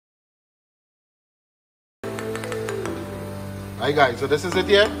Hi guys, so this is it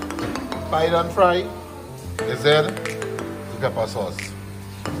here. Fried and fried. Gizzard, pepper sauce.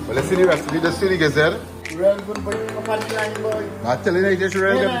 Well, let's see the recipe. Let's see the gizzard. Real good boy, boy. I'm telling you, just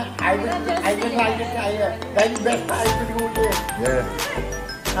real good. I just like it. That's the best I could do there.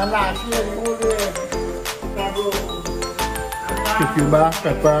 Yeah. And last year, we go there. Cucumber,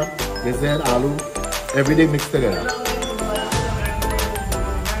 pepper, gizzard, aloo, everything mixed together.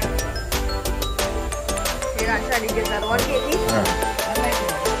 Gizzard, what do you eat? Yeah.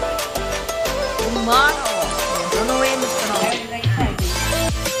 Don't know when it's going to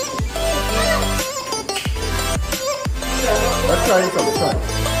Let's try it, let's try it.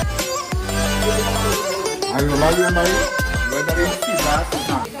 I remind you, whether it's last or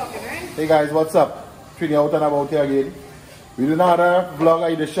not. Hey guys, what's up? Trini out and about here again. We do another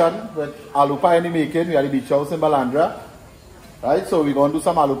vlog edition with aloo pie in the making. We are at the beach house in Balandra. Right, so we're going to do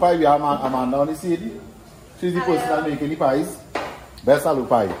some aloo pie. We have Amanda on the scene. She's the person that making the pies. Best aloo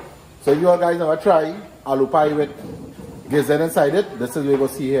pie. So if you all guys never try aloo pie with gizzard inside it, this is what we're going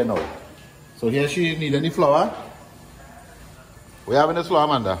to see here now. So here she needs any flour. We have in this flour,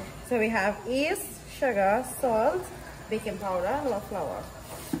 Amanda. So we have yeast, sugar, salt, baking powder, and flour.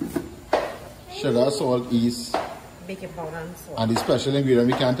 Sugar, salt, yeast, baking powder and salt. and the special ingredient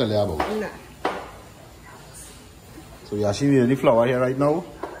we can't tell you about. No. So we actually need the flour here right now.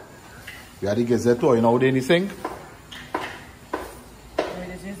 We have the gizzard throwing out in the sink.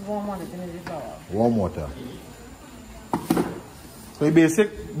 This is warm water, this is flour. Warm water. So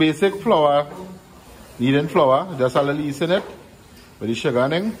the basic flour, needing flour, just a little yeast in it, with the sugar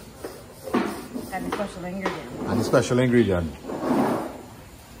and And the special ingredient. And the special ingredient.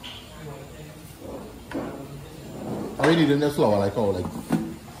 How you need in this flour, like how, like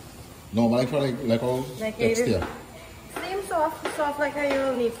normal, like how texture. Same soft like how you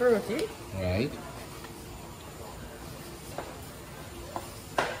will need for roti. Right.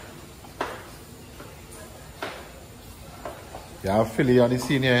 You have Philly on the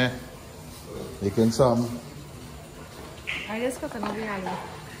scene here, making some. I just cut another aloo.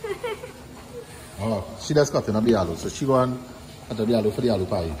 Oh, she just cut another aloo, so she going to cut the aloo for the aloo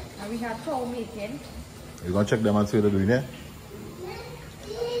pie. And we have cow making. You're going to check them and see what they're doing there?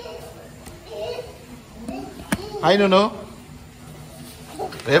 I don't know.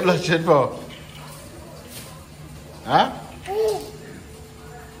 They have blushing for. Huh?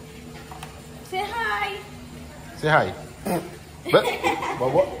 Say hi. Say hi. but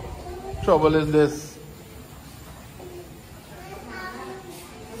what trouble is this?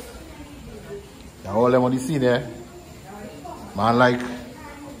 Now all them on the scene there. Man like,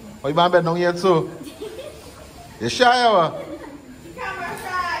 why you man bed down yet so? You shy or?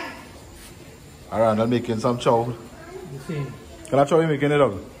 Alright, I'm making some chow. You see, Can I chow you making it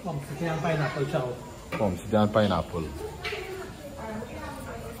up? pumpkin and pineapple chow. Pumpkin and pineapple.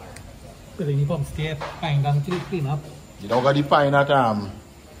 But then you pumpkin and chili clean up. You don't got the pine at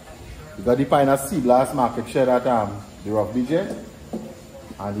you got the pine at Sea Blast Market shed at the Rock BJ.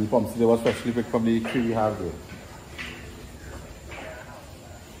 And the pumpkin was specially picked from the tree we have there.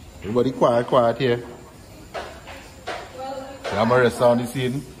 Everybody quiet here. We have Marissa on the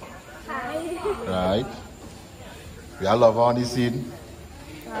scene. Hi. Right. We have Lover on the scene.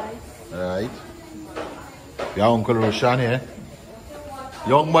 Hi. Right. We have Uncle Roshan here.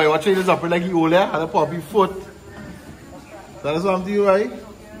 Young boy, watch this up like you old here. Had a puppy foot. That is something to you, right?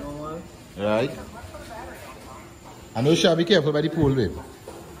 No. Right. I know you should be careful by the pool, babe.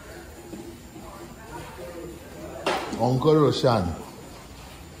 Uncle Roshan.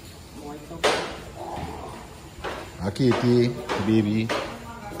 Katie, baby.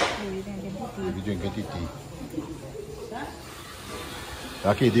 Baby drinking tea.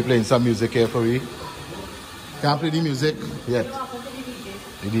 Katie playing some music here for me. Can't play the music yet.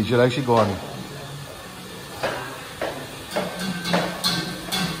 The DJ like she gone.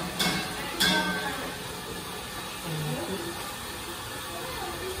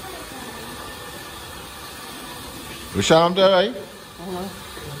 Roshan, I'm there, right?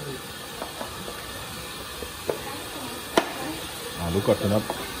 Look at it up.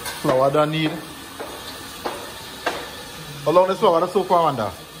 Flour don't need. How long is flour so far,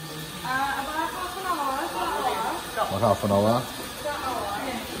 Amanda? About half an hour. About half an hour.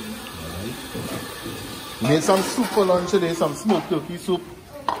 We made some soup for lunch today, some smoked turkey soup.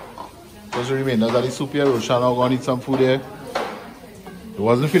 Just the remainders of the soup here. Roshan now going to eat some food here. He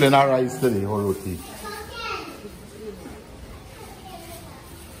wasn't feeling our rice today or roti.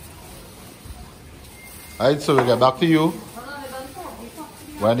 Alright, so we'll get back to you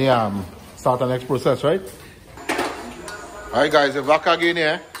when you start the next process, right? Alright guys, we're back again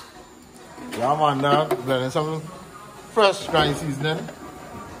here. Yeah man, blending some fresh grind seasoning,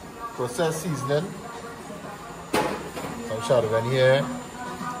 processed seasoning. Some chardonnay here.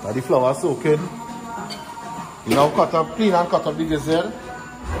 Now the flour soaking. You now clean and cut up the gizzard.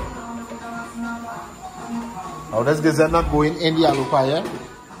 Now this gizzard not going in the aloopie here.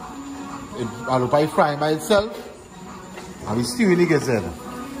 Aloopie frying by itself. And we stew in the gizzard.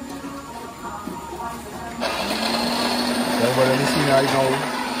 Everybody is seeing right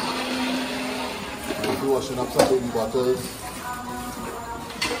now. We're washing up some baby bottles.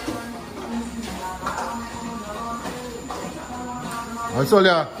 What's all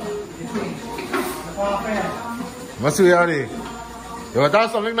ya? What's you here? You want to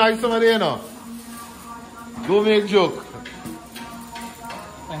have something nice somebody, you know? Go make joke.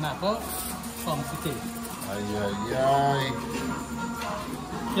 Pineapple, some city. Ay, ay, ay.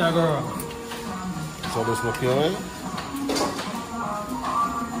 Yeah, girl. So this look here, eh?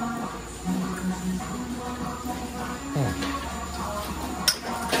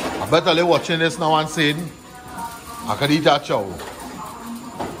 I bet they're watching this now and saying, I can eat that chow.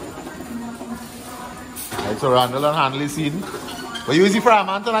 Right, so Randall and Handley scene. But you is the fry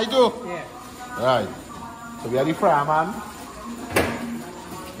man tonight too? Yeah. Right. So we are the fry man.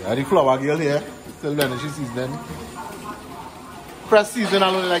 We are the flour girl here. Still then she seasoning. Fresh season I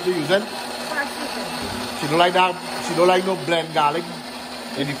only like to use it. She don't like that. She don't like no blend garlic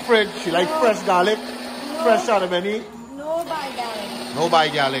in the fridge. She like fresh garlic. Fresh chardonnay. No buy garlic. No buy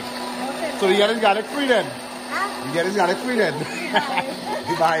garlic. Okay. So you get his garlic free then? Huh? You get his garlic free then?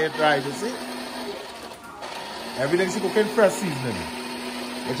 You buy it right, you see? Everything she cooking fresh seasoning.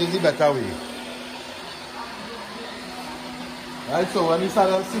 Which is the better way. Right, so when you start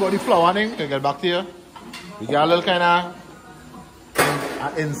to see what the flour in, you get back to here. You get a little kind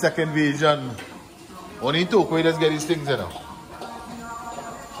of insect invasion. Only in Tokyo you just get these things, you know.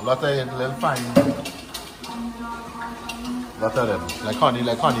 A lot of little fine. A lot of them. Like honey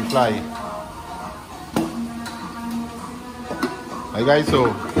fly. Alright guys,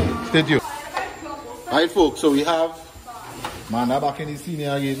 so stay tuned. Alright folks, so we have Manda back in the scene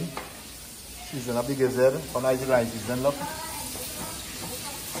here again. Season up the gizzard. How nice the rice is then, look.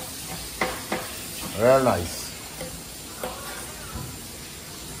 Real nice.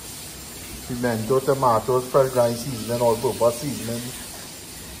 Pimento, tomatoes, fresh grind seasoning, all purpose seasoning.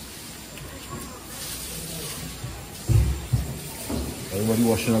 Everybody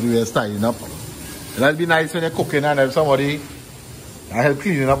washing up the way, styling up. That'll be nice when you're cooking and have somebody help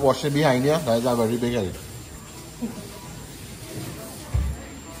cleaning up, washing behind you. That is a very big help.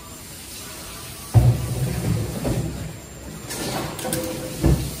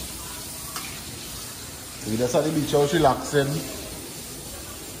 We just at the beach house relaxing.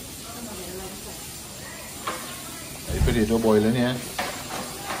 The potato boiling here.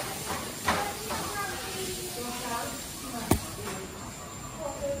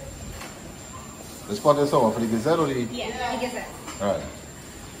 This pot is over for the gizzard or the? Yeah, the gizzard. Alright.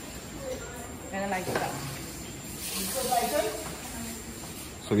 And I like it up.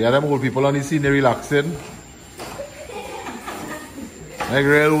 So we have them old people on the scene, they're relaxing. Like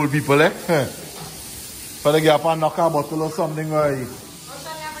real old people, eh? For the gap and knock a bottle or something, right?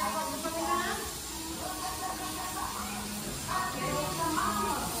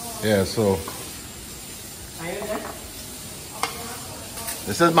 Yeah, so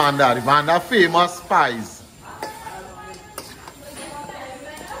this is Manda, the Manda famous pies.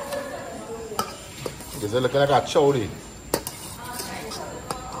 This is looking like a chowdy.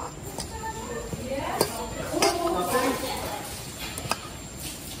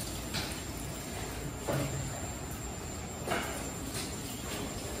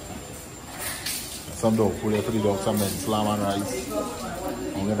 Some dog food here for the dog, some men slam and rice.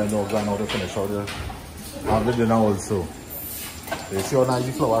 I'm gonna dog going out to finish out there. Have the dinner also. So you see how nice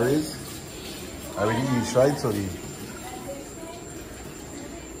the flour is? I already eat right, so the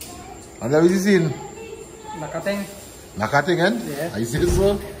and there is in Nakating. Nakating, eh? Yeah. I see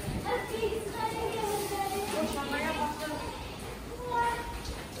so.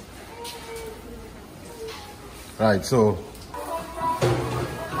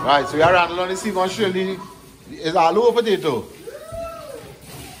 Right, so we are handling on the scene. Surely is aloo or potato?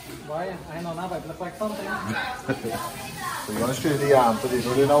 Why? I know now, but it looks like something. So you want to show the yam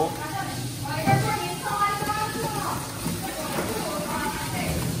potato you know?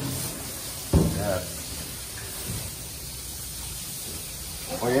 Yeah.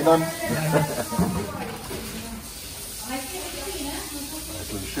 Oh, you done?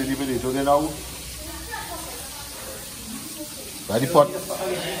 So you show the potato you know? Ready pot?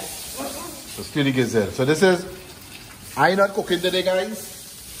 So still the gizzard. So this is, I not cooking today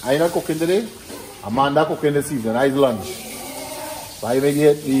guys. I not cooking today. Amanda cooking this evening. Nice lunch. So I make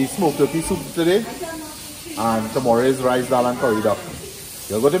the smoked turkey soup today. And tomorrow is rice, dal and curry duck.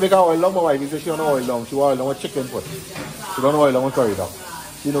 You're going to make an oil long, my wife says she don't know oil long. She want oil long with chicken foot. She don't know oil long with curry duck.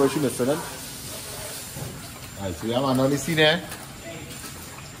 You know what she missing it? Alright, so we have Amanda on the scene there.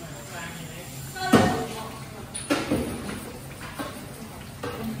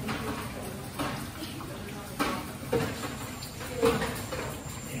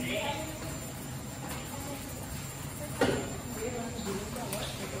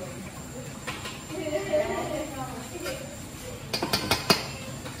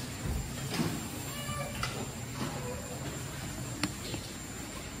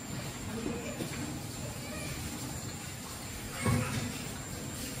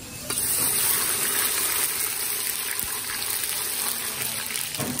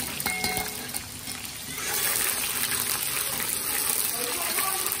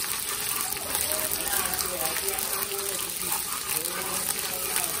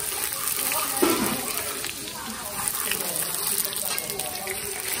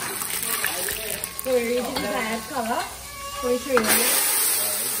 So we're using the desired color for Trini.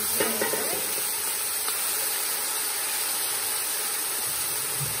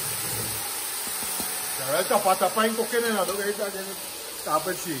 Tapa yung cooking na. Look at that.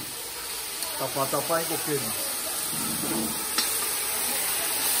 Tapa siya. Tapa yung cooking.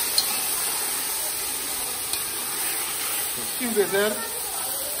 Stewgizzard.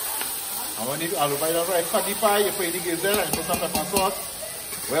 I want to aloopie the right fatty pie. You put the gizzard and put some pepper sauce.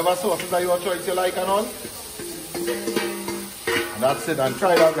 Whatever sauces that your choice you like and all. And that's it. And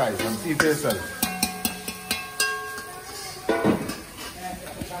try that, guys, and see for yourself.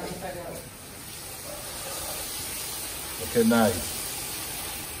 Okay, nice.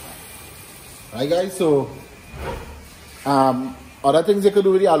 Alright, guys, so other things you could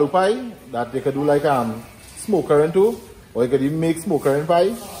do with the aloopie, that you could do like smoke currant too, or you could even make smoke currant pie.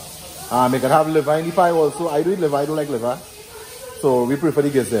 You can have liver in the pie also. I do liver, I don't like liver. So we prefer the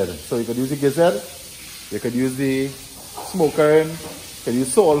gizzard. So you could use the gizzard, you could use the smoke currant, you could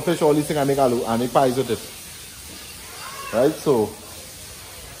use saltfish, all these things, and make aloo and make pies with it. Right, so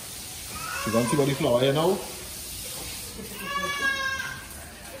you can see about the flour here now.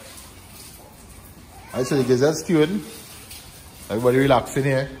 Alright, so the gizzard stewing. Everybody relaxing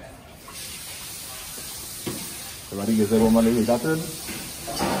here. Everybody gizzard woman will that in.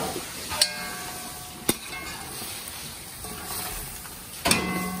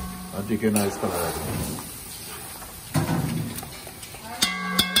 And take a nice color right now.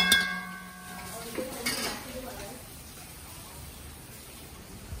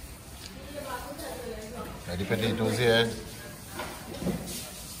 And the potatoes here.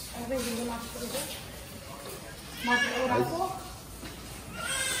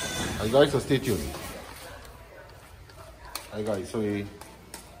 Alright guys, so stay tuned. Alright guys, so we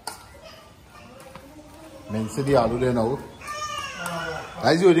mince the aloo there now.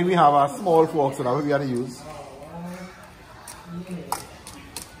 As usually we have a small fork, so that's what we are to use.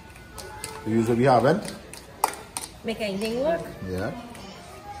 Usually we haven't. Make anything work? Yeah.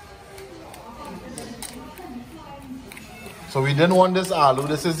 So we didn't want this aloo.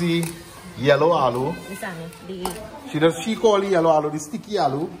 This is the yellow aloo. She called the yellow aloo the sticky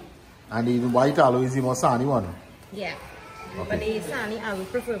aloo, and the white aloo is the more sunny one. Yeah. Okay. But the sunny aloo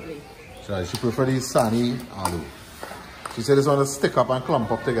preferably. So she preferred the sunny aloo. She said this one will stick up and clump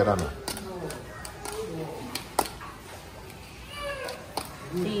up together now.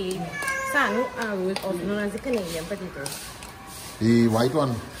 The sunny aloo is also known as the Canadian potato. The white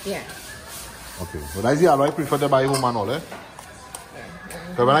one? Yeah. Okay. So that's the aloo I prefer to buy home and all, eh?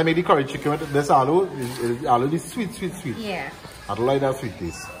 So when I make the curry chicken with this aloo, aloo is sweet, sweet, sweet. Yeah. I don't like that sweet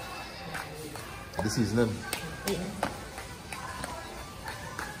taste. The seasoning. Yeah.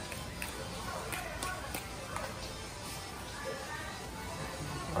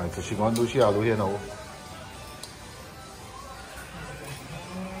 Alright, so she's going to do she aloo here now.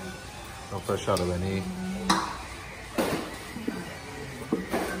 No fresh aloo any.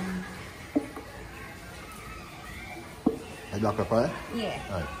 Black pepper, eh? Yeah.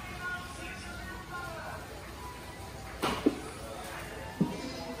 Alright.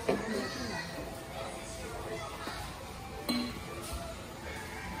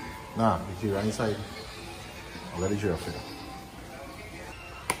 Nah, the jeera inside. I'll let the jeera fit.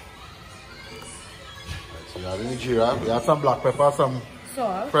 So we have the jeera. We have some black pepper, some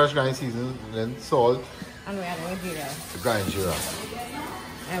salt, fresh grind seasoning, then salt. And we add the jeera. The grind jeera.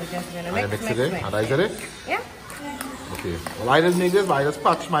 And we're just gonna mix it. And I did it? Yeah. Okay. Well, I just make this, but I just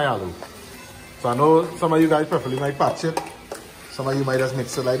patch my aloo. So I know some of you guys preferably might patch it. Some of you might just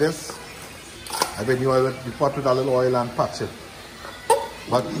mix it like this. I bet you oil the pot with a little oil and patch it.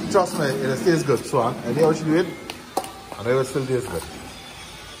 But trust me, it tastes good. So I know how she do it, and it will still taste good.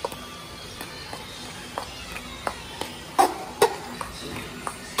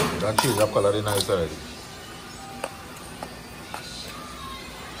 That change up color is nice already.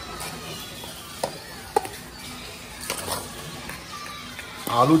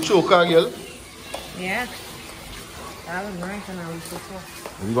 Aloo choker, girl. Yeah. That was nice and aloo choker.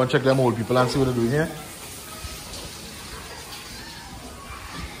 We're going to check them old people and see what they're doing here.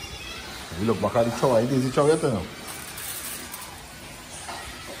 We look back at the chow. It is the chow yet now.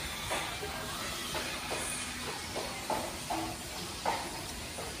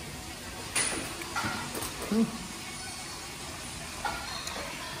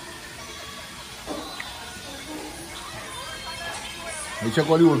 We check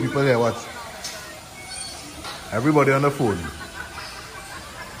all the old people here, watch. Everybody on the phone.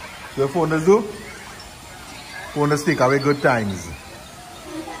 So the phone does do? Phone does take away good times.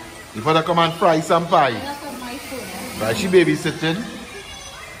 You want to come and fry some pie? Right, she babysitting.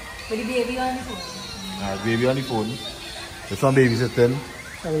 With the baby on the phone. Alright, baby on the phone. This one babysitting.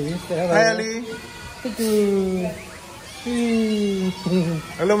 Hi, Ellie.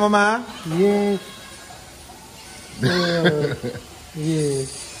 Hello, Mama. Yes. Yes.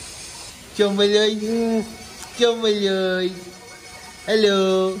 Chào mày ơi. Yes. Chào mày ơi.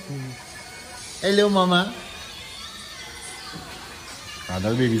 Hello. Hello, Mama.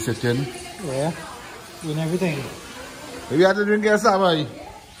 Another babysitting. Yeah. Doing everything. Maybe I have to drink your somebody.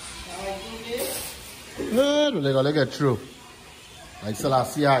 No, they're going to get through. Like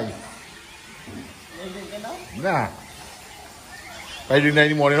Selassie high. Nah. If I drink that in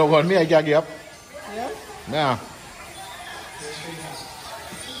the morning, don't call me, I can't get up. Yeah? Nah.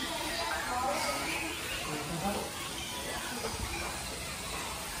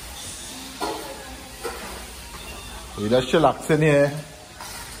 We just chillaxing here.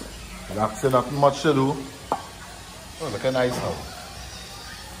 Relaxing, nothing much to do. Oh, look at nice now.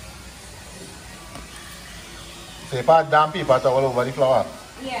 So you put damp paper all over the flour?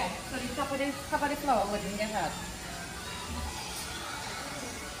 Yeah, so the top of the flour wouldn't get hot.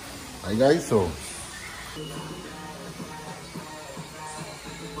 Hi guys, so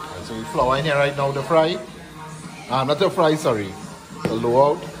we flour in here right now to fry. Not to fry, sorry. To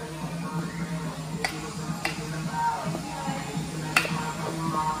low out.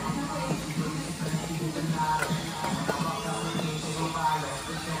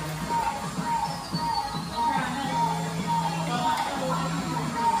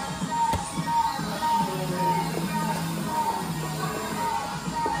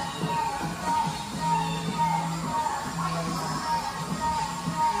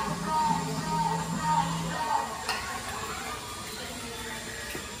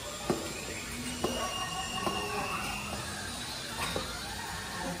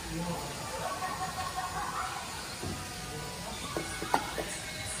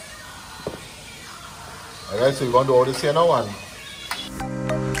 Alright, so we're going to do all this here now, one.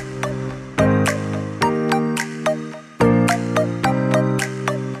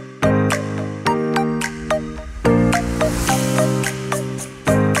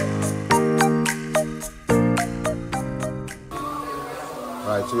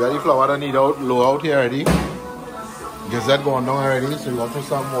 Alright, so we have the flour that need out low out here already. Gizzard going down already, so we're going to put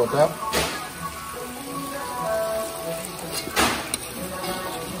some water.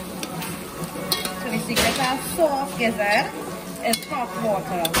 Soft gizzard is hot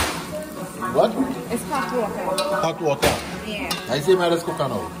water. What? It's hot water. Hot water. Yeah. I say my just cooker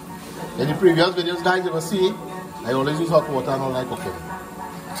now. In the previous videos, guys, you will see, I always use hot water and all like cooking.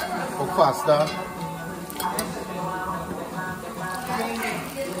 Cook faster.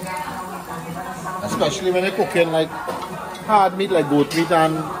 Especially when you're cooking like hard meat, like goat meat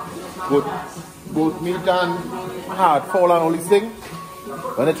and hard fowl and all these things.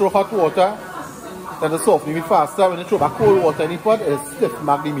 When you throw hot water, then the soften meat faster. When you throw back cold water in the pot, it stiff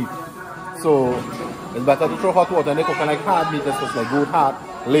back the meat. So it's better to throw hot water and they cook like hard meat, just like good hard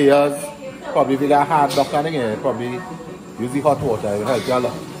layers. Probably if you got hard duck and here, probably use the hot water, it will help you a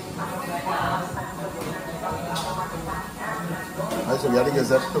lot. Alright, so we have to get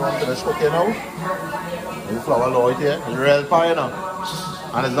that finished cooking now. The flour low out here. It's real pie now.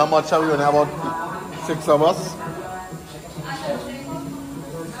 And it's not much, we only have about 6 of us.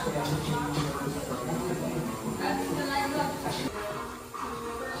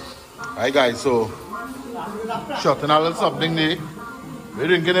 Alright guys, so shotting a little something there. We're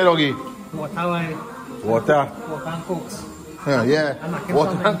drinking it, doggy. Water. Water. Water and cokes. Yeah.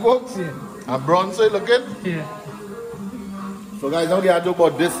 Water and cokes. Yeah. And bronze, so you looking? Yeah. So guys, now they are talking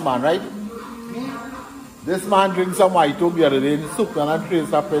about this man, right? This man drinks some white oak the other day in Suktan and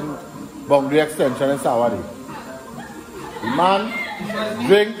Trace up in Boundary Extension in Sawadee.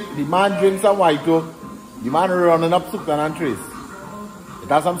 The man drinks some white oak. The man running up Suktan and Trace. It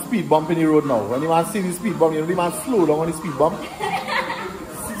has some speed bump in the road now. When the man see the speed bump, you know the man slow down on the speed bump.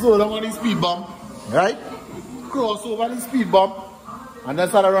 Slow down on the speed bump. Right? Cross over the speed bump. And then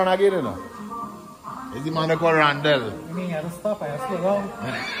start to run again, you know. Is the man that called Randall? You mean you have to stop, I have to slow down.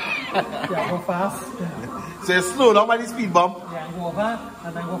 Yeah, go fast. So you slow down by the speed bump. Yeah, and go over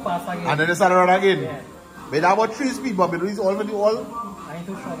and then go fast again. And then you start to run again. Yeah. But that about 3 speed bump, you know, it's all for the all. I ain't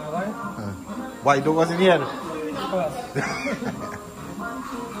too sure now, right? Why don't was in here? Of course.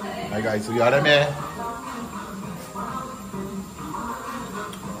 Hi guys, so you are them here.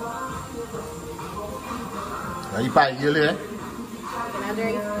 Are you pie girl here? Can I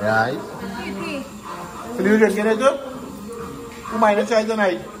drink? Right. Tea. So you drinking it too? Who mind the child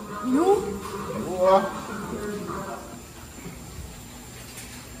tonight? You? Oh.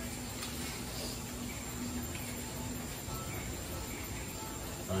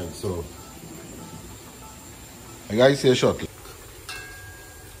 Alright, so I guys see a shot.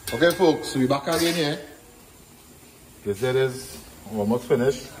 Okay folks, so we're back again here. Gizzard is almost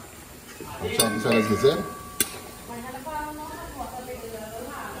finished. I'm trying to sell this gizzard.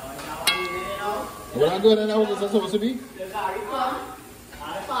 What are you doing now? What's that supposed to be?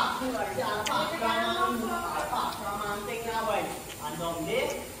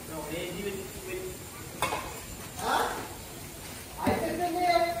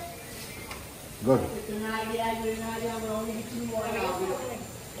 Good.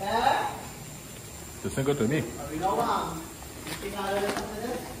 Listen good to me.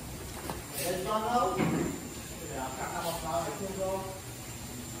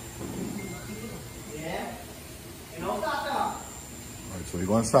 Alright, so we're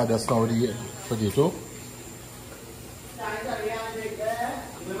going to start just now with the potato.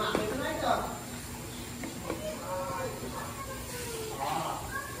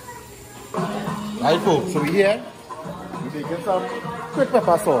 Alright folks, so we're here. We're making some quick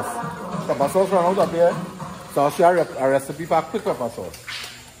pepper sauce. Pepper sauce run out up here. So I'll share a recipe for quick pepper sauce.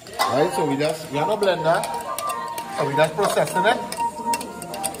 Alright, so we have no blender. So we just processing it.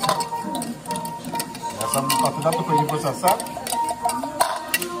 There's some cutting up to put in the processor.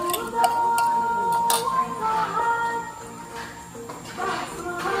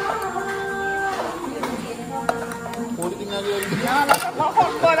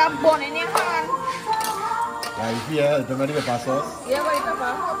 Right here, the pepper sauce. Yeah, what is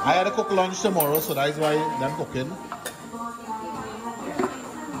pepper? I had to cook lunch tomorrow, so that's why I'm cooking.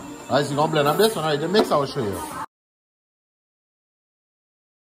 Alright, so you're going to blend up this one. Alright, the mix I will show you.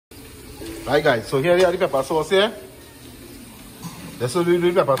 Alright guys, so here we have the pepper sauce here. This will be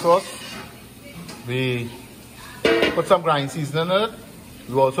the pepper sauce. We put some grind seasoning in it.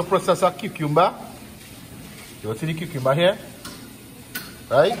 We also process a cucumber. You see the cucumber here?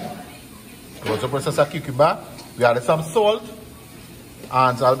 Right? We also process a cucumber. We added some salt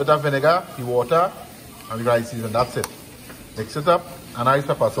and a little bit of vinegar, the water, and the grind seasoning. That's it. Mix it up. And nice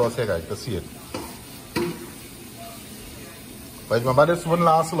pepper sauce here guys, to see it. But remember this won't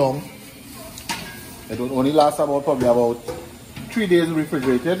last long. It will only last probably about 3 days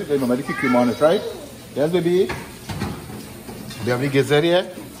refrigerated. Remember the cucumber on it, right? Yes baby. We have the gizzard here.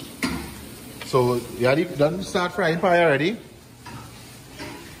 So you already done start frying pie already.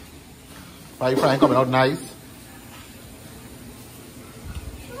 Pie frying coming out nice.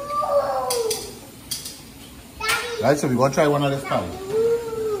 Right, so we're going to try one of this pie.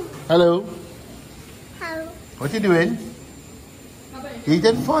 Hello. Hello. What you doing?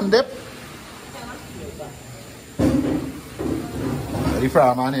 Eating fun dip? Very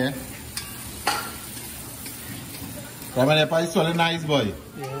proud man here. That pie is so nice boy.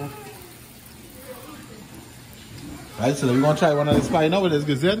 Yeah. Right, so we're going to try one of this pie now with this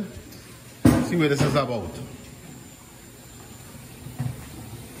gizzard. See what this is about.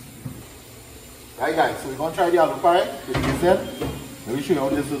 Right guys, so we're going to try the aloo pie with the gizzard. Let me show you how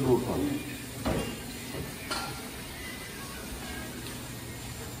this is working.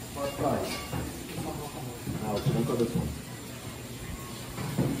 First pie. Now, so look at this one.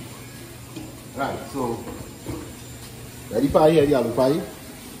 Right, so ready pie here, the aloo pie.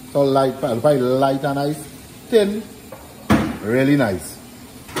 So light pie, aloo pie light and nice, thin, really nice.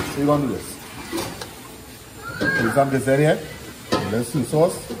 So we're going to do this. Put some gizzard here, let's do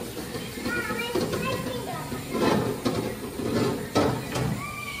sauce.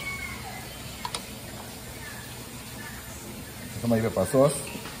 Some of the pepper sauce.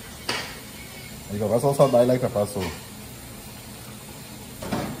 The pepper sauce, I like pepper sauce.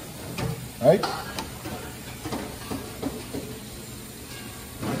 Right?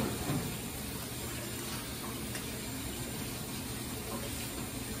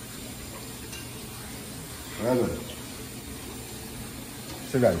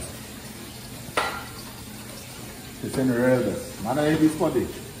 So guys, it's in the real best. Man, I eat this potty.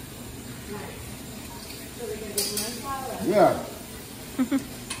 Yeah.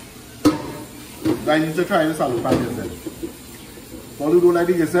 Guys, you need to try this aloo pie yourself. For those who don't like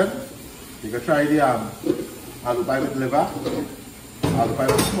the gizzard, you can try the aloo pie with liver, aloo pie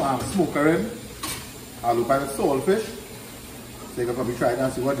with smoked currant, aloo pie with saltfish. So you can probably try it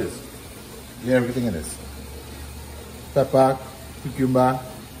and see what it is. Yeah, everything in this. Pepper, cucumber,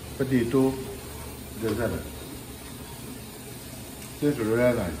 potato, gizzard. Tastes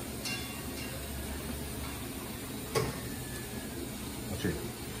really nice. Watch it.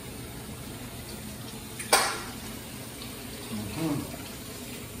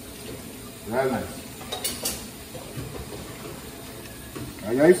 Very nice.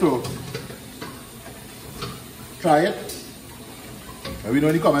 Alright, so try it. Let me know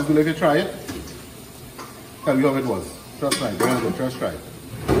in the comments below if you try it. Tell me how it was. Just try it. Just try it.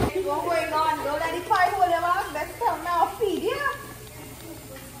 What's going on? Don't let it fight all your mouth. Let's come now. Feed you.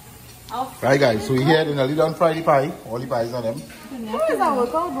 Right guys, so we here in a little on Friday pie. All the pies on them. Who is our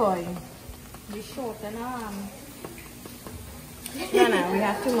cowboy? Be short and No, we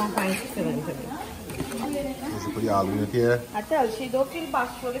have 2 more pints to fill in today. So put the aloo in here. I tell she don't feel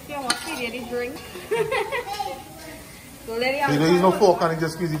bashful if you want to feed the drink. So let it So you don't use no fork and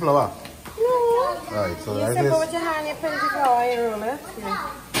just squeeze the flour? No. Right, so You like step this. over with your hand, you put the flour, you roll it.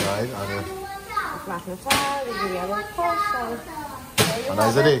 Right, and Flatten it out, you give it a little push. a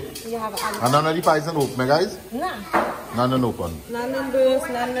nice day. You have a And none of the pies are open, guys? Nah. None are open. None in burst,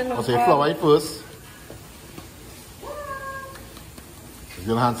 none in So you flour it first.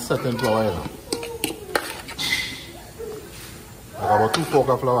 You're going to set in flour here now. Like about 2 forks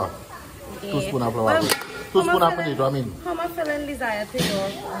of flour. 2 spoons of flour. Well, 2 spoons of potato, I mean. How much filling desire to your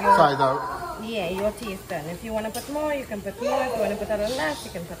Size out. yeah, your taste then. If you want to put more, you can put more. If you want to put a little less,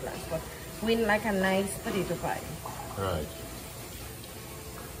 you can put less. But we like a nice potato pie. Right.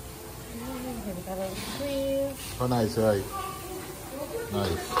 Give it a little squeeze. Oh, nice, right.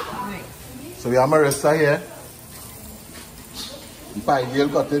 Nice. Nice. So we have Marissa here. The pie girl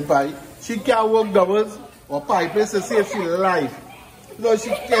got in pie. She can't work doubles or pie place to save she life. So she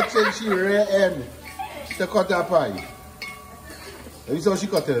catching she rear end to cut her pie. Let me see how she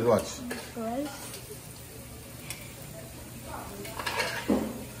cut it, watch. Right.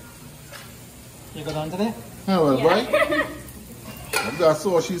 You got on today? Oh, well, boy. I'm gonna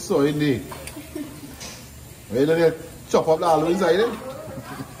saw she saw in there. Wait till they chop up the aloo inside it.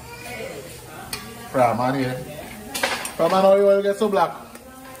 From man here. From man, how you will get so black?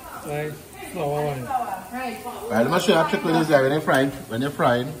 Right. Flour one. Right. Right, let me show you a trick with this guy when you're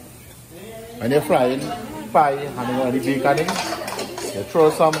frying pie and you're going to be baking it. You throw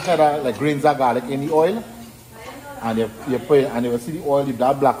some header like grains of garlic in the oil and you put it, and you will see the oil,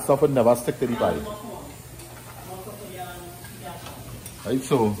 that black stuff will never stick to the pie. Right,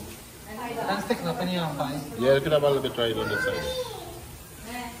 so That's sticking up in your pie. yeah, you could have a little bit right on this side.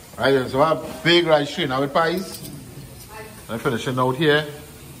 Right, so I have big rice strainer now with pies. I'm finishing out here.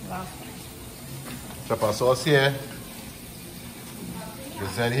 Pepper sauce here.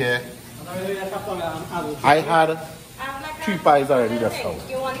 Gizzard here. I had 3 pies already just now.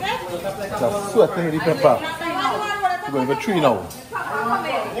 You want that? Just sweating with the pepper. I'm going for 3 now.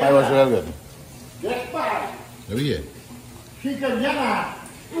 Pie was real good. Let me hear. Chicken, yeah.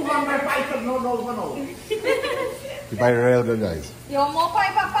 You want my pie? No. The pie real good, guys. You want more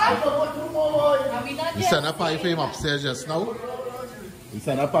pie, Papa? I want 2 more. Are we not We yet? sent a pie for him upstairs just now. We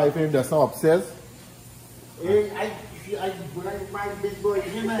sent a pie for him just now upstairs. Hey, I bring my big boy,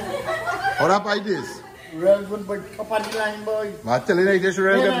 you know. How that pie is? Real good boy, top of the line boy. I'm telling you, it's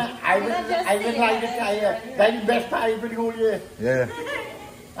real good. I will like the pie. That's the best pie for the whole year. Yeah.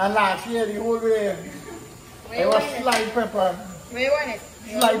 And last year, the whole year, it was slide pepper. Where you want it?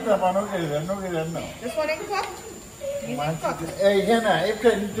 Slide pepper, no get no. This one in cut? You Man, need cut. hey, Hannah,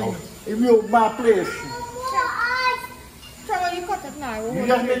 if you open my place, Trevor, you cut it now. you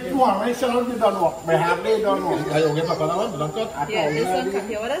just make 2 on. I shall not done work. I have they done work. I don't get pepper now, don't cut. Yeah, this one cut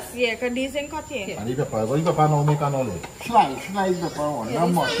here. What else? Yeah, because these ain't cut here. And the pepper, what the pepper now make an olive? Slide pepper on. Yeah, Not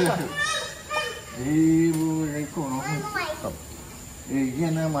this much. one cut. Hey, boy, come on. Hey,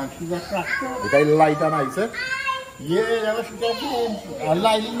 Hannah, man, she's a cracker. The guy light and ice, eh? Yeah, that was good. I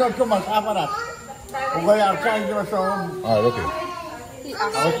like not too much after that. Okay, I'm trying to do some. Alright, okay.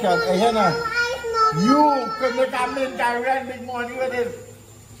 I was trying. Hey, Hannah, you can make a mint direct big money with it.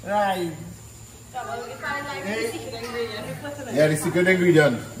 Right. Yeah, the secret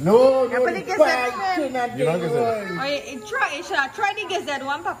ingredient. No, Yeah, but it gets that You know, Gizzard. Oh, you should have tried the gizzard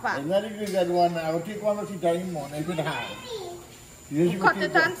one, Papa. I'm not going to get one. I will take one of the time on. I could have. Cut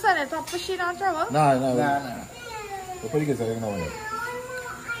it and send it up to she not trouble? Nah. Put the gizzard in now.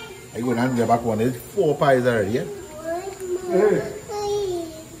 I go and get back one. There's 4 pies already, yeah?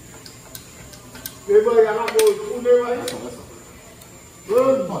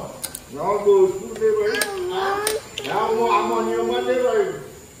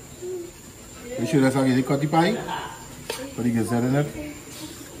 You sure that's how you cut the pie? Put the gizzard in it.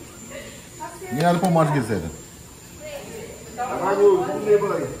 You have to put much gizzard.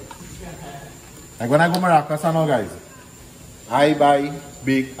 Like when I go to Maracas now, guys, I buy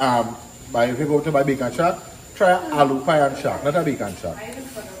big if you go to buy bacon shack, try aloo pie and shack, not a bacon shack.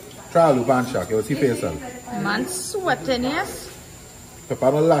 Try aloo pie and shack, you will see for yourself. Man sweating, yes.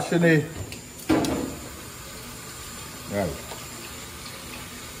 Pepper no lash in it. Right.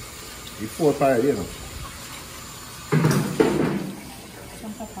 The 4 pie, you know.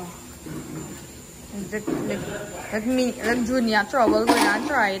 Some pepper. Let Junior trouble going and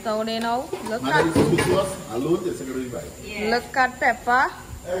try it out, you know. Look at pepper.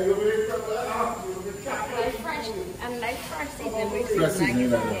 And like fresh seasoning. Fresh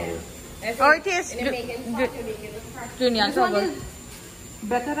seasoning. Oh, it is. Junior trouble.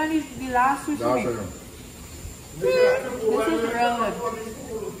 Better than the last one. This is real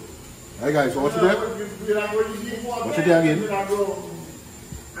good. Hey guys, so what's it there? What's it there again?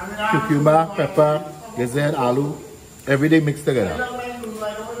 Cucumber, pepper, gizzard, aloo, everything mixed together.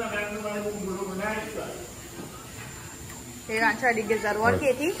 You can try the gizzard one,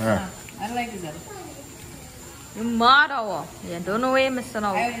 Katie? I like gizzard. You mad or what? You don't know where you're missing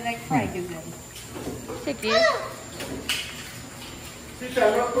out. I only like fried gizzard. Take it.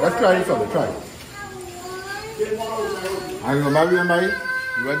 Let's try this out, try it. I remember we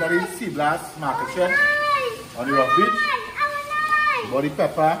went to the Sea Blast market shed on the rock beach. You bought the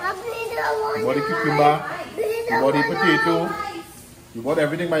pepper, you bought the cucumber, you bought the potato, you bought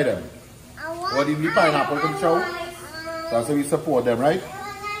everything by them. You bought the pineapple from show. That's how we support them, right?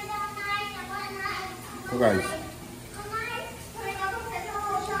 So guys,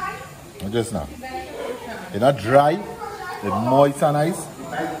 just now, it's not dry, it's moist and nice.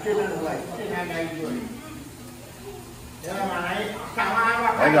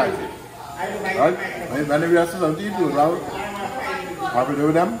 Hey guys, right? When we have something to do now, happy to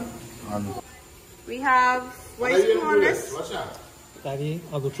do them. And We have, what is it called this? Daddy,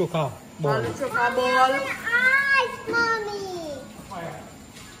 Aloo choka ball. Aloo choka ball.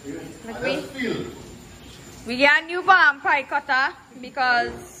 We get a new palm pie cutter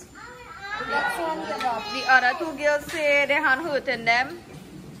because the other 2 girls say they hand hurting them.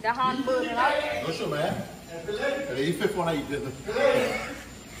 The hand burning up. no show, man. The 5th one I eat it.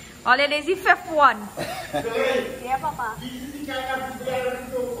 All it is the 5th one. Yeah, Papa.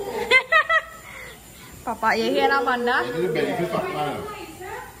 Papa, you hear Amanda?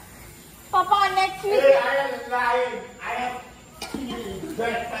 Papa, next week.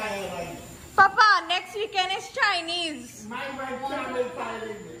 Papa, next weekend is Chinese.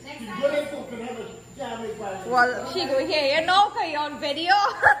 Well, she go hear you now because you're on video.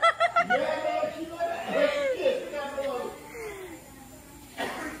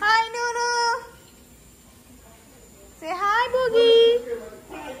 Hi, Nunu. Say hi, Boogie.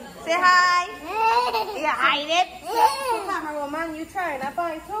 Say hi. You hide it. Camera woman, you trying that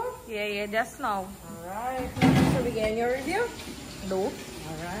pie too? Yeah, just now. Alright. So we getting your review? No.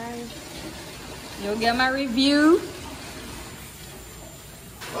 Alright. You get my review.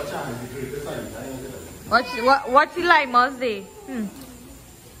 What's the like most day?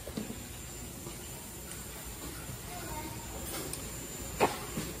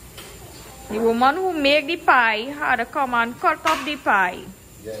 The woman who make the pie had to come and cut up the pie.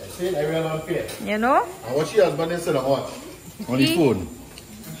 Yeah, see it, everyone on pay. You know? And what she husband is saying watch on the phone.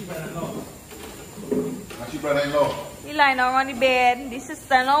 And she brother-in-law. He lying down on the bed. The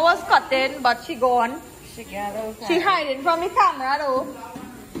sister-in-law was cutting, but she gone. She hiding from the camera though.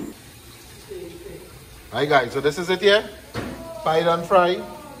 Hi guys, so this is it here. Pie done fry.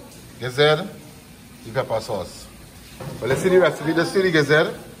 Gizzard, the pepper sauce. Well, let's see the recipe. Let's see the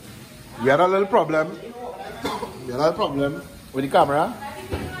gizzard. We had a little problem. With the camera.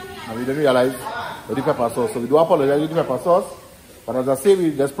 And we didn't realize with the pepper sauce. So we do apologize with the pepper sauce. But as I say,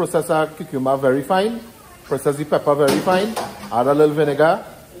 we just process our cucumber very fine. Process the pepper very fine. Add a little vinegar.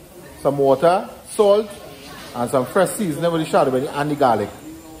 Some water. Salt. And some fresh seasoning with the shadowberry and the garlic.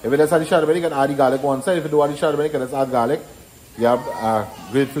 If it does have the shadowberry, you can add the garlic one side. If you don't have the shadowberry, you can just add garlic. You have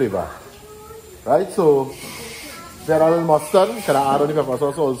great flavor. Right? So, there are a little mustard. You can add on the pepper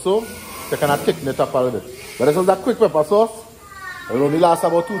sauce also. You can thicken it up a little bit. But this is a quick pepper sauce. It will only last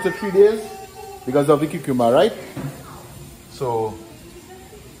about 2 to 3 days because of the cucumber, right? So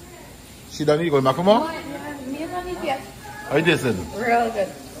she don't need to go back for more? Me and Honey yet. How you tasting? Real good.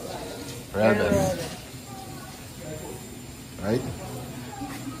 Real good. Right?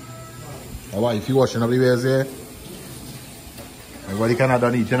 Now what, if you washing up the wares here? Everybody kind of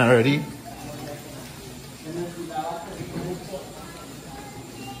done eating already.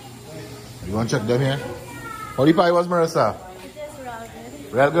 You want to check them here? How the pie was, Marissa?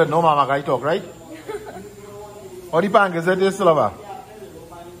 Real good. No, Mama, can you talk, right? How the pan is it, this lover?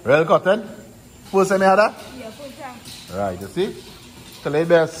 Real cotton? First time you had that? Yeah, full time. Right, you see? Tell you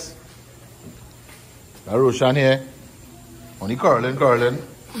best. The Roshan here. Only curling.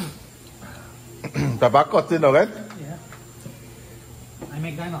 The back cutting, alright? Yeah. I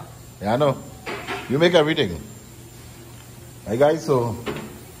make that now. Yeah, I know. You make everything. Right, guys, so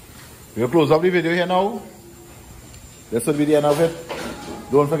we'll close up the video here now. This will be the end of it.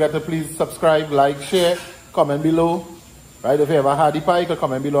 Don't forget to please subscribe, like, share, comment below. Right, if you ever had the pie, you can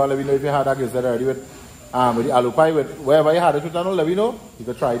comment below and let me know if you had a gizzard already with the aloo pie with wherever you had it with and all, let me know. You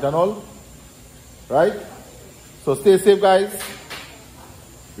can try it and all. Right? So stay safe, guys.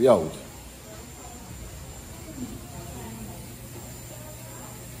 We out.